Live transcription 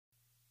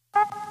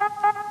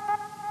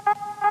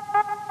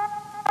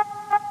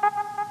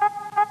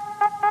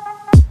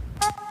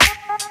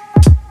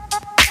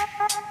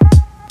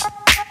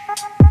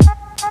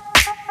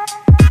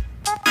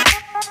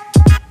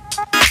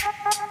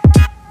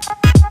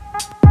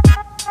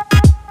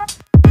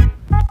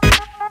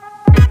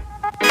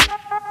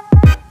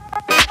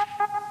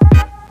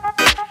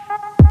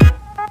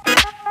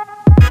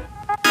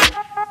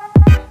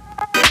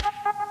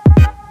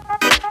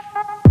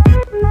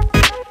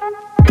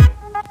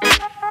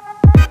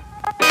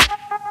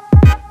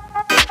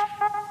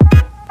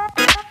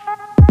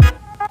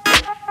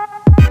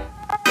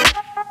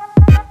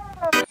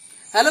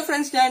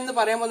ഞാനിന്ന്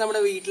പറയുമ്പോൾ നമ്മുടെ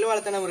വീട്ടിൽ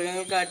വളർത്തുന്ന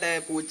മൃഗങ്ങൾക്കാട്ടെ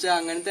പൂച്ച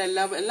അങ്ങനത്തെ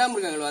എല്ലാ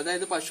മൃഗങ്ങളും,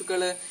 അതായത്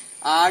പശുക്കള്,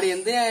 ആട്,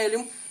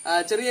 എന്തിനായാലും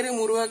ചെറിയ ചെറിയ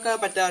മുറിവൊക്കെ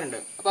പറ്റാറുണ്ട്.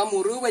 അപ്പൊ ആ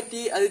മുറിവ്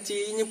പറ്റി അത്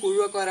ചീഞ്ഞ്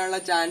പുഴുവൊക്കെ വരാനുള്ള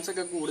ചാൻസ്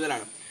ഒക്കെ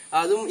കൂടുതലാണ്,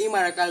 അതും ഈ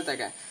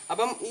മഴക്കാലത്തൊക്കെ.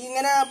 അപ്പം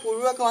ഇങ്ങനെ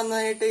പുഴുവൊക്കെ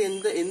വന്നതായിട്ട്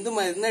എന്ത്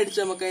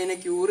മരുന്നടിച്ച് നമുക്ക് അതിനെ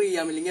ക്യൂർ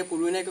ചെയ്യാം, അല്ലെങ്കിൽ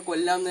പുഴുവിനെയൊക്കെ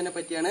കൊല്ലാമെന്നതിനെ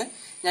പറ്റിയാണ്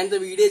ഞാനിത്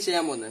വീഡിയോ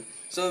ചെയ്യാൻ പോകുന്നത്.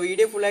 സോ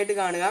വീഡിയോ ഫുൾ ആയിട്ട്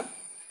കാണുക.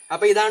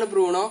 അപ്പൊ ഇതാണ്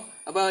ബ്രൂണോ.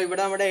 അപ്പൊ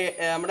ഇവിടെ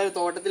നമ്മുടെ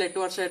തോട്ടത്തിൽ 8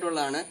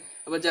 വർഷമായിട്ടുള്ളതാണ്.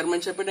 അപ്പൊ ജർമ്മൻ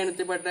ഷെപ്പേർഡ്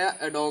ഇനത്തിൽപ്പെട്ട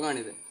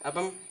ഡോഗാണിത്.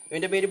 അപ്പം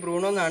ഇവന്റെ പേര്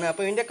ബ്രൂണോ എന്നാണ്.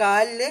 അപ്പൊ ഇവന്റെ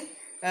കാലില്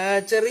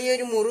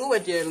ചെറിയൊരു മുറിവ്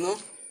പറ്റിയായിരുന്നു.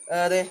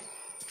 അതെ,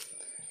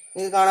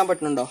 ഇത് കാണാൻ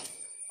പറ്റുന്നുണ്ടോ?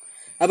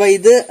 അപ്പൊ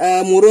ഇത്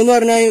മുറിവ് എന്ന്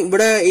പറഞ്ഞാൽ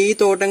ഇവിടെ ഈ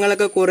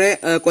തോട്ടങ്ങളൊക്കെ കുറെ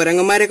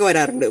കുരങ്ങന്മാരൊക്കെ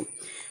വരാറുണ്ട്.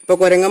 അപ്പൊ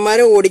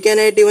കുരങ്ങന്മാരെ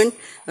ഓടിക്കാനായിട്ട് ഇവൻ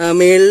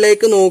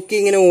മേളിലേക്ക് നോക്കി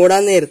ഇങ്ങനെ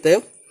ഓടാൻ നേരത്ത്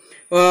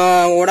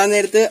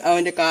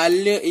അവന്റെ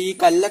കാലില് ഈ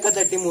കല്ലൊക്കെ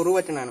തട്ടി മുറിവ്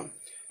പറ്റണാണ്.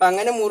 അപ്പൊ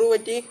അങ്ങനെ മുറിവ്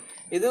പറ്റി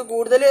ഇത്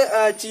കൂടുതൽ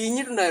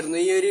ചീഞ്ഞിട്ടുണ്ടായിരുന്നു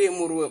ഈ ഒരു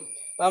മുറിവ്.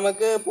 അപ്പൊ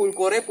നമുക്ക്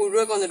കുറെ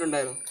പുഴുവൊക്കെ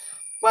വന്നിട്ടുണ്ടായിരുന്നു.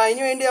 അപ്പൊ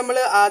അതിനു വേണ്ടി നമ്മൾ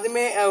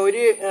ആദ്യമേ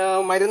ഒരു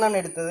മരുന്നാണ്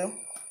എടുത്തത്.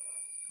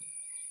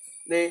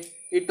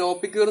 ഈ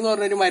ടോപ്പിക്യൂർ എന്ന്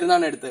പറഞ്ഞൊരു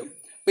മരുന്നാണ് എടുത്തത്.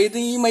 അപ്പൊ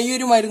ഈ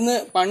ഒരു മരുന്ന്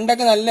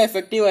പണ്ടൊക്കെ നല്ല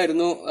എഫക്റ്റീവ്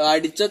ആയിരുന്നു.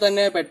 അടിച്ചാൽ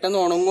തന്നെ പെട്ടെന്ന്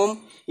ഉണങ്ങും.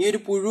 ഈ ഒരു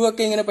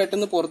പുഴുവൊക്കെ ഇങ്ങനെ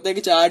പെട്ടെന്ന്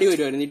പുറത്തേക്ക് ചാടി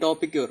വരുമായിരുന്നു ഈ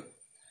ടോപ്പിക്യൂർ.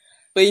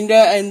 അപ്പൊ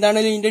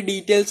ഇതിന്റെ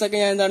ഡീറ്റെയിൽസ് ഒക്കെ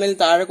ഞാൻ എന്താണെങ്കിലും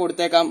താഴെ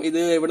കൊടുത്തേക്കാം.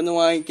 ഇത് എവിടെ നിന്ന്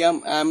വാങ്ങിക്കാം,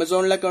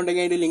 ആമസോണിലൊക്കെ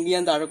ഉണ്ടെങ്കിൽ അതിന്റെ ലിങ്ക്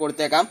ഞാൻ താഴെ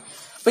കൊടുത്തേക്കാം.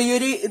 അപ്പൊ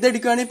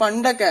ഇതെടുക്കുകയാണെങ്കിൽ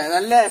പണ്ടൊക്കെ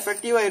നല്ല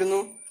എഫക്റ്റീവ്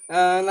ആയിരുന്നു.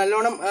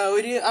 നല്ലോണം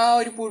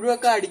ഒരു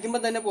പുഴുവൊക്കെ അടിക്കുമ്പോ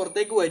തന്നെ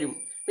പുറത്തേക്ക് വരും.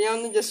 അപ്പൊ ഞാൻ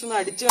ജസ്റ്റ് ഒന്ന്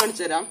അടിച്ചു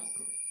കാണിച്ചു തരാം.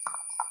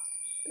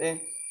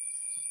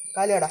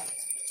 കാലിയാടാ,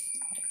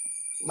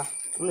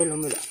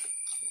 ഒന്നുമില്ല.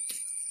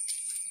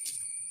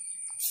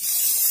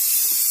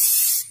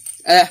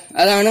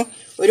 അതാണ്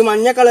ഒരു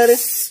മഞ്ഞ കളറ്,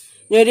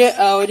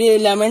 ഒരു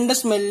ലെമണിന്റെ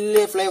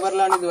സ്മെല്ല്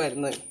ഫ്ലേവറിലാണ് ഇത്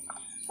വരുന്നത്.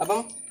 അപ്പം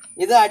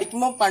ഇത്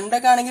അടിക്കുമ്പോൾ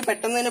പണ്ടൊക്കെ ആണെങ്കിൽ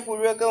പെട്ടെന്ന് തന്നെ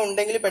പുഴുവൊക്കെ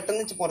ഉണ്ടെങ്കിൽ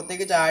പെട്ടെന്ന്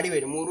പുറത്തേക്ക് ചാടി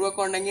വരും.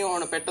 മുറിവൊക്കെ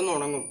ഉണ്ടെങ്കിൽ പെട്ടെന്ന്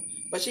ഉണങ്ങും.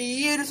 പക്ഷെ ഈ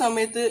ഒരു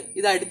സമയത്ത്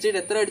ഇത്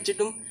എത്ര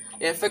അടിച്ചിട്ടും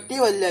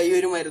എഫക്റ്റീവ് അല്ല ഈ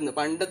ഒരു മരുന്ന്.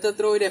 പണ്ടത്തെ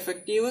അത്ര ഒരു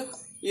എഫക്റ്റീവ്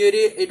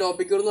ഈ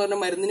ടോപ്പിക്യൂർ എന്ന് പറഞ്ഞ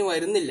മരുന്നിന്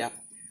വരുന്നില്ല.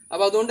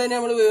 അപ്പൊ അതുകൊണ്ട് തന്നെ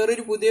നമ്മൾ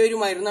വേറൊരു പുതിയൊരു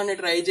മരുന്നാണ്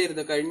ട്രൈ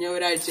ചെയ്തത് കഴിഞ്ഞ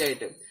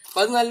ഒരാഴ്ചയായിട്ട്. അപ്പൊ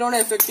അത് നല്ലോണം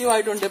എഫക്റ്റീവ്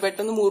ആയിട്ടുണ്ട്,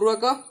 പെട്ടെന്ന്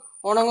മുറിവൊക്കെ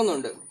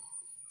ഉണങ്ങുന്നുണ്ട്.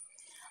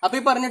 അപ്പൊ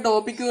ഈ പറഞ്ഞ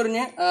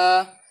ടോപ്പിക്യൂറിന്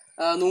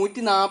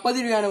 140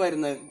 രൂപയാണ്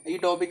വരുന്നത്. ഈ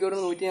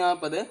ടോപ്പിക്യൂറിന്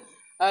 140.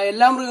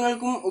 എല്ലാ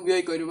മൃഗങ്ങൾക്കും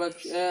ഉപയോഗിക്കും. ഒരു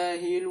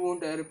ഹീൽ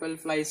വൂണ്ട് റിപ്പൽ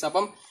ഫ്ലൈസ്.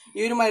 അപ്പം ഈ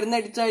ഒരു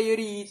മരുന്നടിച്ച ഈ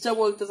ഒരു ഈച്ച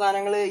പോലത്തെ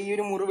സാധനങ്ങൾ ഈ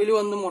ഒരു മുറിവിൽ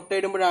വന്ന്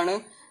മുട്ടയിടുമ്പോഴാണ്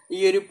ഈ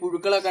ഒരു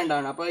പുഴുക്കളൊക്കെ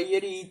ഉണ്ടാവുന്നത്. അപ്പൊ ഈ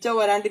ഒരു ഈച്ച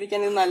വരാണ്ടിരിക്കാൻ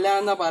ഇത്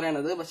നല്ലതാണെന്നാ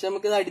പറയണത്. പക്ഷെ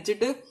നമുക്കിത്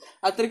അടിച്ചിട്ട്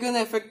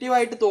അത്രയ്ക്കൊന്നും എഫക്റ്റീവ്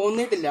ആയിട്ട്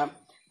തോന്നിയിട്ടില്ല.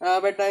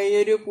 ഈ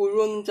ഒരു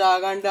പുഴുവൊന്നും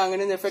ചാകാണ്ട്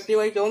അങ്ങനെയൊന്നും എഫക്റ്റീവ്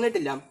ആയിട്ട്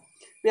തോന്നിയിട്ടില്ല.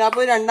 അപ്പൊ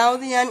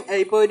രണ്ടാമത് ഞാൻ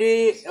ഇപ്പൊ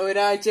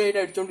ഒരാഴ്ചയായിട്ട്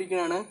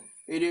അടിച്ചോണ്ടിരിക്കുന്നതാണ്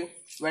ഒരു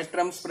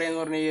വെട്രം സ്പ്രേ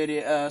എന്ന് പറഞ്ഞ ഈ ഒരു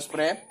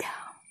സ്പ്രേ.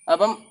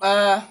 അപ്പം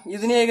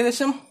ഇതിന്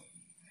ഏകദേശം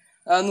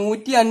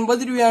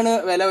 150 രൂപയാണ്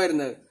വില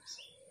വരുന്നത്.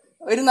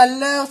 ഒരു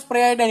നല്ല സ്പ്രേ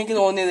ആയിട്ട് എനിക്ക്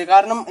തോന്നിയത്.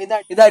 കാരണം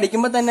ഇത്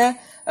അടിക്കുമ്പോൾ തന്നെ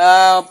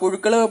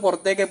പുഴുക്കള്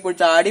പുറത്തേക്ക് എപ്പോഴും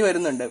ചാടി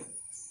വരുന്നുണ്ട്.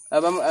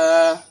 അപ്പം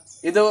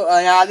ഇത്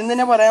ആദ്യം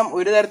തന്നെ പറയാം,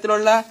 ഒരു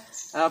തരത്തിലുള്ള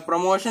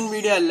പ്രൊമോഷൻ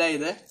വീഡിയോ അല്ല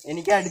ഇത്.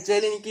 എനിക്ക്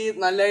അടിച്ചതിൽ എനിക്ക്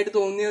നല്ലതായിട്ട്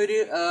തോന്നിയ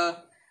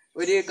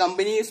ഒരു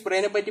കമ്പനി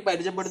സ്പ്രേനെ പറ്റി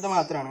പരിചയപ്പെടുത്തുക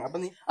മാത്രമാണ്.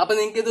 അപ്പൊ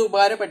നിങ്ങൾക്ക് ഇത്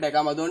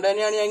ഉപകാരപ്പെട്ടേക്കാം. അതുകൊണ്ട്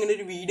തന്നെയാണ് ഞാൻ ഇങ്ങനെ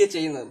ഒരു വീഡിയോ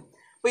ചെയ്യുന്നത്.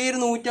 അപ്പൊ ഈ ഒരു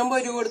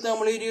 150 രൂപ കൊടുത്ത്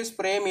നമ്മൾ ഈ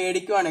സ്പ്രേ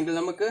മേടിക്കുവാണെങ്കിൽ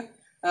നമുക്ക്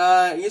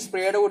ഈ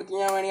സ്പ്രേയുടെ കൊടുത്ത്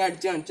ഞാൻ വേണമെങ്കിൽ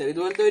അടിച്ചു കാണിച്ചത്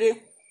ഇതുപോലത്തെ ഒരു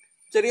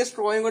ചെറിയ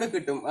സ്ട്രോയും കൂടെ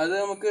കിട്ടും. അത്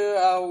നമുക്ക്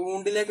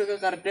വൂണ്ടിലേക്കൊക്കെ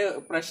കറക്റ്റ്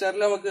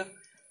പ്രഷറിൽ നമുക്ക്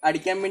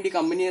അടിക്കാൻ വേണ്ടി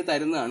കമ്പനി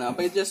തരുന്നതാണ്.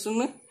 അപ്പൊ ഇത്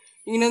ജസ്റ്റ്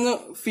ഇങ്ങനെ ഒന്ന്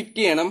ഫിറ്റ്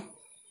ചെയ്യണം.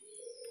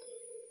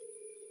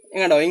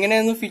 കേട്ടോ, ഇങ്ങനെ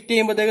ഒന്ന് ഫിറ്റ്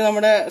ചെയ്യുമ്പോഴത്തേക്ക്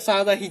നമ്മുടെ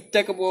സാധാ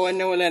ഹിറ്റൊക്കെ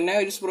പോകുന്ന പോലെ തന്നെ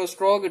ഒരു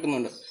സ്ട്രോ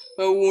കിട്ടുന്നുണ്ട്.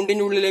 അപ്പൊ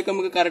വൂണ്ടിന്റെ ഉള്ളിലേക്ക്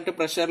നമുക്ക് കറക്റ്റ്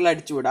പ്രഷറിൽ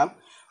അടിച്ചു വിടാം.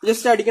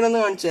 ജസ്റ്റ്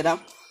അടിക്കണമെന്ന് കാണിച്ചു തരാം.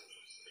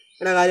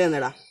 എടാ കാര്യം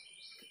തന്നെടാ.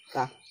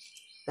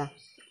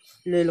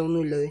 ഇല്ലല്ലോ,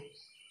 ഒന്നുമില്ലത്.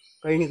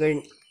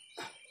 കഴിഞ്ഞു.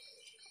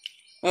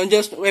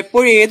 ജസ്റ്റ്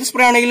എപ്പോഴും ഏത്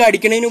സ്പ്രേ ആണെങ്കിലും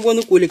അടിക്കണതിന് മുമ്പ്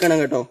ഒന്ന് കുലുക്കണം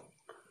കേട്ടോ.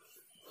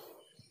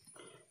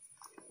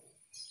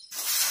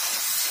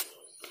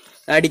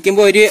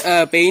 അടിക്കുമ്പോൾ ഒരു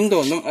പെയിൻ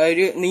തോന്നും,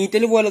 ഒരു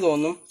നീറ്റൽ പോലെ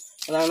തോന്നും.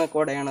 അതാണ്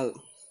കൊടയണത്.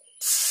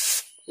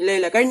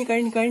 ഇല്ല കഴിഞ്ഞു.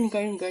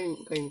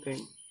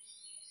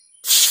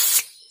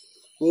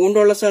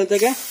 ഊണ്ടുള്ള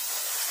സ്ഥലത്തൊക്കെ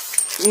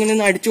ഇങ്ങനെ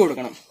ഒന്ന് അടിച്ചു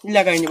കൊടുക്കണം. ഇല്ല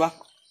കഴിഞ്ഞു. വാ.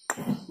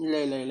 ഇല്ല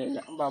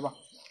ബാ.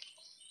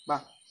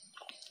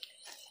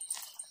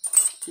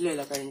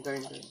 ഇല്ല കഴിഞ്ഞു.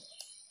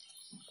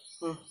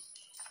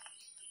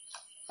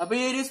 അപ്പൊ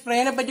ഈ ഒരു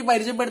സ്പ്രേനെ പറ്റി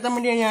പരിചയപ്പെടുത്താൻ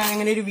വേണ്ടിയാണ് ഞാൻ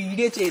അങ്ങനെ ഒരു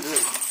വീഡിയോ ചെയ്തത്.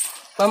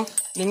 അപ്പം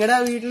നിങ്ങളുടെ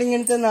വീട്ടിൽ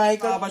ഇങ്ങനത്തെ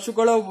നായ്ക്കളോ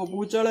പശുക്കളോ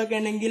പൂച്ചകളോ ഒക്കെ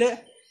ഉണ്ടെങ്കിൽ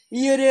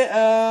ഈ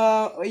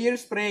ഒരു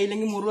സ്പ്രേ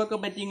ഇല്ലെങ്കിൽ മുറിവൊക്കെ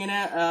പറ്റി ഇങ്ങനെ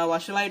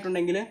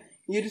വഷളായിട്ടുണ്ടെങ്കിൽ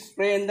ഈ ഒരു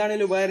സ്പ്രേ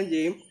എന്താണെങ്കിലും ഉപകാരം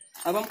ചെയ്യും.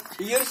 അപ്പം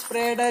ഈ ഒരു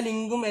സ്പ്രേയുടെ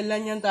ലിങ്കും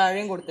എല്ലാം ഞാൻ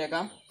താഴെയും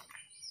കൊടുത്തേക്കാം.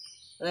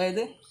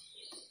 അതായത്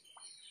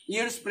ഈ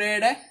ഒരു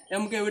സ്പ്രേയുടെ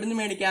നമുക്ക് എവിടെ നിന്ന്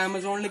മേടിക്കാം,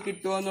 ആമസോണിൽ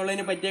കിട്ടുമോ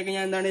എന്നുള്ളതിനെ പറ്റിയൊക്കെ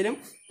ഞാൻ എന്താണെങ്കിലും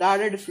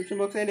താഴെ ഡിസ്ക്രിപ്ഷൻ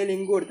ബോക്സിൽ അതിന്റെ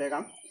ലിങ്ക്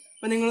കൊടുത്തേക്കാം.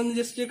 അപ്പൊ നിങ്ങളൊന്ന്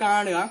ജസ്റ്റ്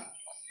കാണുക.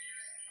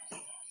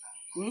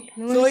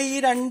 സോ ഈ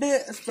 2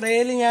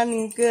 സ്പ്രേയിൽ ഞാൻ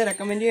നിങ്ങൾക്ക്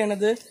റെക്കമെൻഡ്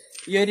ചെയ്യണത്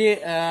ഈ ഒരു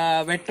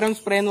വെട്രം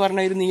സ്പ്രേ എന്ന്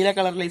പറഞ്ഞ ഒരു നീല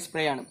കളറിലെ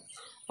സ്പ്രേ ആണ്.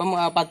 അപ്പം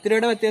 10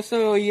 രൂപയുടെ വ്യത്യാസം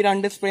ഈ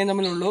 2 സ്പ്രേയും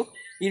തമ്മിലുള്ളൂ.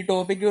 ഈ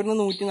ടോപ്പിക്യൂറിന്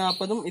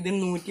 140 ഇതിന്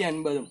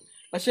 150.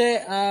 പക്ഷെ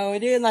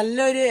ഒരു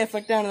നല്ലൊരു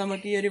എഫക്റ്റ് ആണ്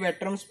നമുക്ക് ഈ ഒരു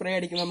വെട്ടറം സ്പ്രേ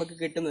അടിക്കുമ്പോൾ നമുക്ക്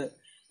കിട്ടുന്നത്.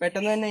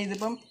 പെട്ടെന്ന് തന്നെ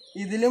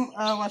ഇതിലും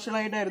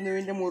വഷളായിട്ടായിരുന്നു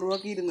ഇതിന്റെ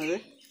മുറിവൊക്കെ ഇരുന്നത്.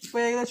 ഇപ്പൊ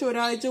ഏകദേശം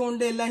ഒരാഴ്ച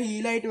കൊണ്ട് എല്ലാം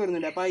ഹീലായിട്ട്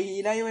വരുന്നുണ്ട്. അപ്പൊ ആ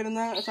ഹീലായി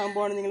വരുന്ന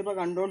സംഭവമാണ് നിങ്ങളിപ്പോ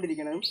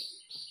കണ്ടുകൊണ്ടിരിക്കുന്നത്.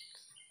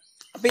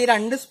 അപ്പൊ ഈ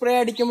 2 സ്പ്രേ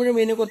അടിക്കുമ്പോഴും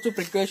ഇതിന് കുറച്ച്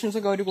പ്രിക്കോഷൻസ്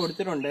ഒക്കെ അവർ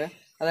കൊടുത്തിട്ടുണ്ട്.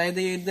 അതായത്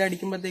ഇത്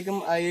അടിക്കുമ്പോഴത്തേക്കും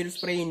ഈ ഒരു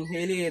സ്പ്രേ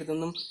ഇൻഹേൽ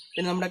ചെയ്യരുതെന്നും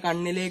പിന്നെ നമ്മുടെ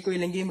കണ്ണിലേക്കോ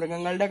ഇല്ലെങ്കിൽ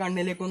മൃഗങ്ങളുടെ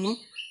കണ്ണിലേക്കൊന്നും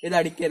ഇത്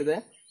അടിക്കരുത്.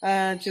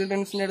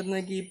 ചിൽഡ്രൻസിന്റെ അടുത്ത്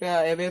നിന്ന് കീപ്പ്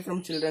അവേ ഫ്രം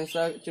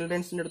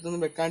ചിൽഡ്രൻസിന്റെ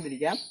അടുത്തൊന്നും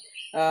വെക്കാണ്ടിരിക്കാം.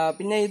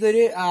 പിന്നെ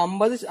ഇതൊരു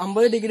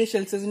 50 ഡിഗ്രി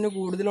സെൽഷ്യസിന്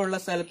കൂടുതലുള്ള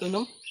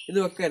സ്ഥലത്തൊന്നും ഇത്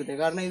വെക്കരുത്.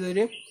 കാരണം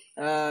ഇതൊരു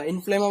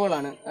ഇൻഫ്ലേമബിൾ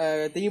ആണ്,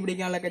 തീ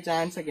പിടിക്കാനുള്ളൊക്കെ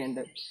ചാൻസ് ഒക്കെ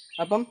ഉണ്ട്.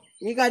 അപ്പം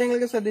ഈ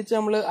കാര്യങ്ങളൊക്കെ ശ്രദ്ധിച്ച്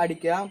നമ്മൾ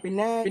അടിക്കുക.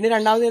 പിന്നെ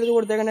രണ്ടാമത് ഇത്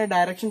കൊടുത്തേക്കുന്ന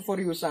ഡയറക്ഷൻ ഫോർ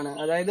യൂസ് ആണ്.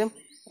 അതായത്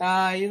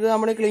ഇത്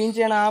നമ്മൾ ക്ലീൻ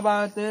ചെയ്യണം. ആ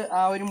ഭാഗത്ത്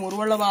ആ ഒരു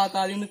മുറിവുള്ള ഭാഗത്ത്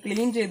ആദ്യം ഒന്ന്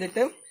ക്ലീൻ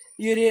ചെയ്തിട്ട്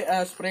ഈ ഒരു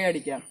സ്പ്രേ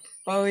അടിക്കാം.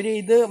 അപ്പൊ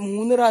ഇത്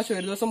 3 പ്രാവശ്യം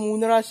ഒരു ദിവസം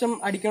 3 പ്രാവശ്യം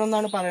അടിക്കണം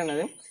എന്നാണ്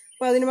പറയണത്.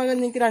 അപ്പൊ അതിന് പകരം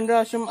നിങ്ങൾക്ക് 2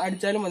 പ്രാവശ്യം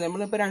അടിച്ചാലും മതി.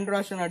 നമ്മളിപ്പോ 2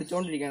 പ്രാവശ്യമാണ്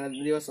അടിച്ചുകൊണ്ടിരിക്കുന്നത്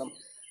ദിവസം.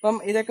 അപ്പം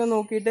ഇതൊക്കെ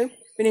നോക്കിയിട്ട്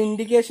പിന്നെ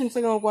ഇൻഡിക്കേഷൻസ്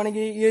ഒക്കെ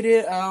നോക്കുവാണെങ്കിൽ ഈ ഒരു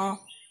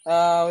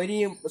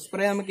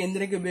സ്പ്രേ നമുക്ക്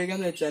എന്തിനൊക്കെ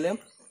ഉപയോഗിക്കാന്ന് വെച്ചാൽ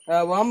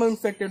വാം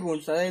ഇൻഫെക്റ്റഡ്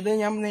വൂൺസ്, അതായത്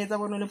ഞാൻ നേരത്തെ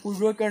പറഞ്ഞ പോലെ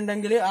പുഴുവൊക്കെ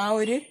ഉണ്ടെങ്കിൽ ആ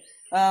ഒരു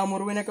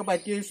മുറിവിനൊക്കെ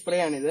പറ്റിയ ഒരു സ്പ്രേ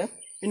ആണിത്.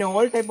 പിന്നെ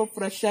all type of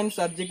fresh and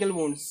surgical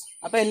wounds.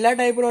 അപ്പൊ എല്ലാ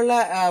ടൈപ്പിലുള്ള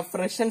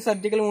ഫ്രഷ് ആൻഡ്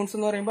സർജിക്കൽ വൂൺസ്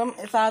എന്ന് പറയുമ്പോൾ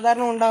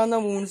സാധാരണ ഉണ്ടാകുന്ന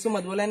വൂൺസും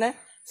അതുപോലെ തന്നെ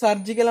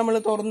സർജിക്കൽ നമ്മൾ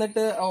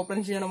തുറന്നിട്ട് ഓപ്പൺ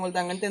ചെയ്യണ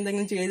പോലത്തെ അങ്ങനത്തെ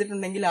എന്തെങ്കിലും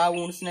ചെയ്തിട്ടുണ്ടെങ്കിൽ ആ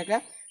വൂൺസിനൊക്കെ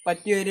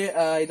പറ്റിയൊരു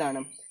ഇതാണ്.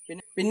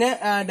 പിന്നെ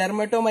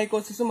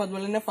ഡെർമറ്റോമൈക്കോസിസും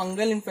അതുപോലെ തന്നെ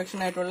ഫംഗൽ ഇൻഫെക്ഷൻ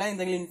ആയിട്ടുള്ള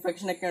എന്തെങ്കിലും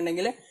ഇൻഫെക്ഷൻ ഒക്കെ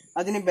ഉണ്ടെങ്കിൽ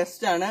അതിന്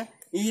ബെസ്റ്റ് ആണ്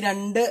ഈ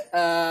 2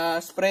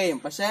 സ്പ്രേയും.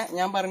 പക്ഷെ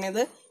ഞാൻ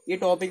പറഞ്ഞത് ഈ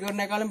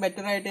ടോപ്പിക്യൂറിനേക്കാളും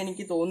ബെറ്റർ ആയിട്ട്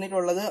എനിക്ക്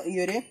തോന്നിയിട്ടുള്ളത് ഈ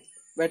ഒരു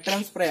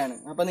വെട്ടറൻ സ്പ്രേ ആണ്.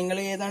 അപ്പൊ നിങ്ങൾ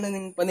ഏതാണ്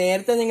ഇപ്പൊ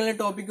നേരത്തെ നിങ്ങൾ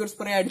ടോപ്പിക്യൂർ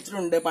സ്പ്രേ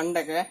അടിച്ചിട്ടുണ്ട്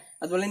പണ്ടൊക്കെ,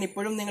 അതുപോലെ തന്നെ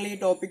ഇപ്പോഴും നിങ്ങൾ ഈ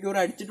ടോപ്പിക്യൂർ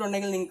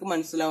അടിച്ചിട്ടുണ്ടെങ്കിൽ നിങ്ങൾക്ക്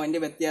മനസ്സിലാവും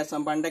അതിന്റെ വ്യത്യാസം.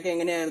 പണ്ടൊക്കെ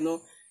എങ്ങനെയായിരുന്നു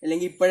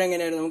അല്ലെങ്കിൽ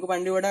ഇപ്പോഴെങ്ങനെയായിരുന്നു. നമുക്ക്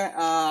പണ്ട് ഇവിടെ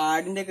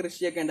ആടിന്റെ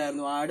കൃഷിയൊക്കെ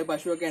ഉണ്ടായിരുന്നു, ആട്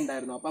പശുവൊക്കെ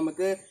ഉണ്ടായിരുന്നു. അപ്പൊ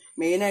നമുക്ക്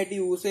മെയിൻ ആയിട്ട്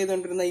യൂസ്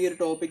ചെയ്തുകൊണ്ടിരുന്ന ഈ ഒരു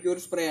ടോപ്പിക്യൂർ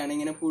സ്പ്രേ ആണ്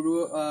ഇങ്ങനെ പുഴു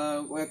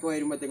ഒക്കെ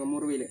വരുമ്പോഴത്തേക്കും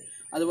മുറിവിൽ.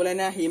 അതുപോലെ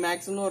തന്നെ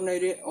ഹിമാക്സ് എന്ന് പറഞ്ഞ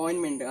ഒരു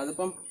ഓയിൻമെന്റ്,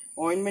 അതിപ്പം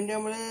ഓയിൻമെന്റ്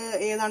നമ്മൾ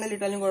ഏതാണെങ്കിലും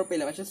ഇട്ടാലും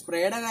കുഴപ്പമില്ല. പക്ഷെ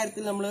സ്പ്രേയുടെ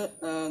കാര്യത്തിൽ നമ്മൾ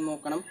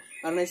നോക്കണം.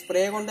 കാരണം ഈ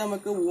സ്പ്രേ കൊണ്ട്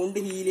നമുക്ക് വൂണ്ട്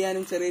ഹീൽ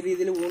ചെയ്യാനും ചെറിയ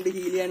രീതിയിൽ വൂണ്ട്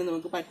ഹീൽ ചെയ്യാനും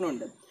നമുക്ക്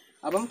പറ്റുന്നുണ്ട്.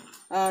 അപ്പം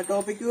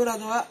ടോപ്പിക്യൂർ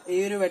അഥവാ ഈ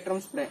ഒരു വെട്ടറം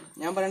സ്പ്രേ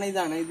ഞാൻ പറയണ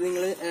ഇതാണ്. ഇത്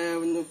നിങ്ങൾ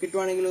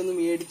കിട്ടുവാണെങ്കിൽ ഒന്ന്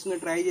മേടിച്ചൊന്ന്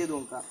ട്രൈ ചെയ്ത്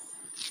നോക്കാം.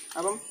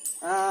 അപ്പം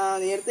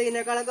നേരത്തെ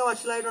ഇതിനേക്കാളൊക്കെ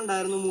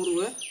വഷളായിട്ടുണ്ടായിരുന്നു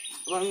മുറിവ്.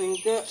 അപ്പം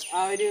നിങ്ങൾക്ക്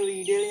ആ ഒരു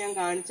വീഡിയോയിൽ ഞാൻ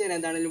കാണിച്ചു തരാം.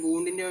 എന്താണെങ്കിലും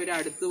വൂണ്ടിന്റെ ഒരു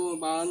അടുത്ത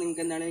ഭാഗം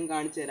നിങ്ങൾക്ക് എന്താണെങ്കിലും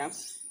കാണിച്ചു തരാം.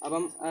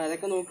 അപ്പം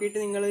അതൊക്കെ നോക്കിയിട്ട്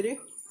നിങ്ങളൊരു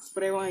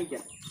സ്പ്രേ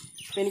വാങ്ങിക്കാം.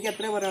 അപ്പം എനിക്ക്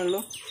അത്രേ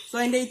പറയാനുള്ളൂ. സോ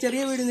എൻ്റെ ഈ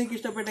ചെറിയ വീഡിയോ നിങ്ങൾക്ക്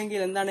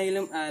ഇഷ്ടപ്പെട്ടെങ്കിൽ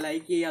എന്താണെങ്കിലും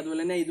ലൈക്ക് ചെയ്യുക.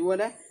 അതുപോലെ തന്നെ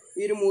ഇതുപോലെ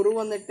ഈ ഒരു മുറിവ്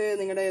വന്നിട്ട്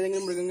നിങ്ങളുടെ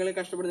ഏതെങ്കിലും മൃഗങ്ങളെ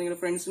കഷ്ടപ്പെട്ട് നിങ്ങളുടെ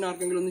ഫ്രണ്ട്സിന്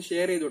ആർക്കെങ്കിലും ഒന്ന്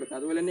ഷെയർ ചെയ്ത് കൊടുക്കുക.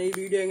 അതുപോലെ തന്നെ ഈ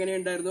വീഡിയോ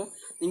എങ്ങനെയുണ്ടായിരുന്നു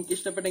നിങ്ങൾക്ക്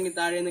ഇഷ്ടപ്പെട്ടെങ്കിൽ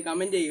താഴെ ഒന്ന്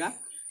കമന്റ് ചെയ്യുക.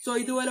 സോ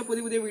ഇതുപോലെ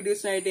പുതിയ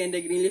വീഡിയോസിനായിട്ട് എൻ്റെ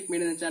ഗ്രീൻ ലീഫ്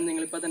മീഡിയ ചാനൽ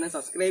നിങ്ങൾ ഇപ്പോൾ തന്നെ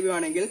സബ്സ്ക്രൈബ്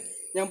ചെയ്യുവാണെങ്കിൽ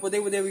ഞാൻ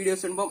പുതിയ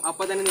വീഡിയോസ് ഇടുമ്പോൾ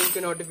അപ്പോൾ തന്നെ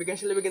നിങ്ങൾക്ക്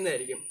നോട്ടിഫിക്കേഷൻ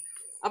ലഭിക്കുന്നതായിരിക്കും.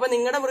 അപ്പം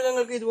നിങ്ങളുടെ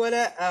മൃഗങ്ങൾക്ക്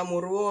ഇതുപോലെ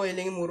മുറിവോ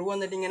അല്ലെങ്കിൽ മുറിവ്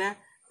വന്നിട്ട് ഇങ്ങനെ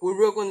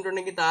പുഴുവൊക്കെ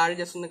വന്നിട്ടുണ്ടെങ്കിൽ താഴെ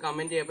ജസ്റ്റ് ഒന്ന്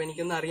കമന്റ് ചെയ്യുക. അപ്പോൾ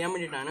എനിക്കൊന്ന് അറിയാൻ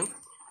വേണ്ടിയിട്ടാണ്.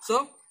 So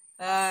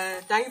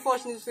thank you for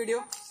watching this video.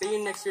 See you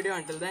in next video.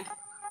 Until then,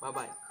 bye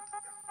bye.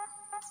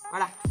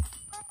 Ada.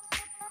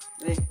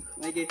 Hey,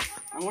 like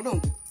അങ്ങോട്ട്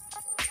നോക്ക്.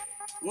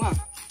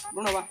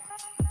 ഇങ്ങോട്ട് വാ.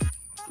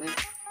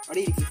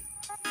 അടി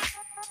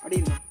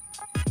ഇരുന്നോ.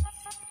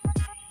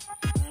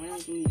 അങ്ങനെ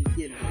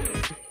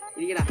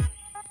ഇരിക്കടാ.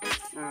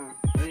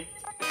 അതെ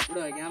ഇവിടെ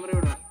വാ, ക്യാമറ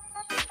ഇവിടെ വാ.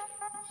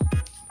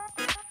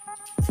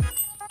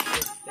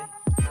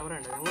 ക്യാമറ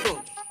ഉണ്ട്.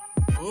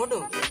 അങ്ങോട്ട്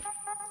നോക്ക്.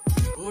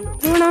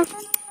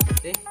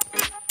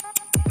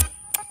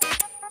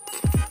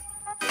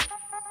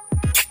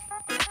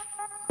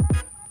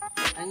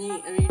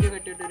 വീഡിയോ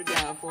കട്ടിട്ട് ഒരു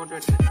ഫോട്ടോ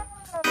എടുത്ത്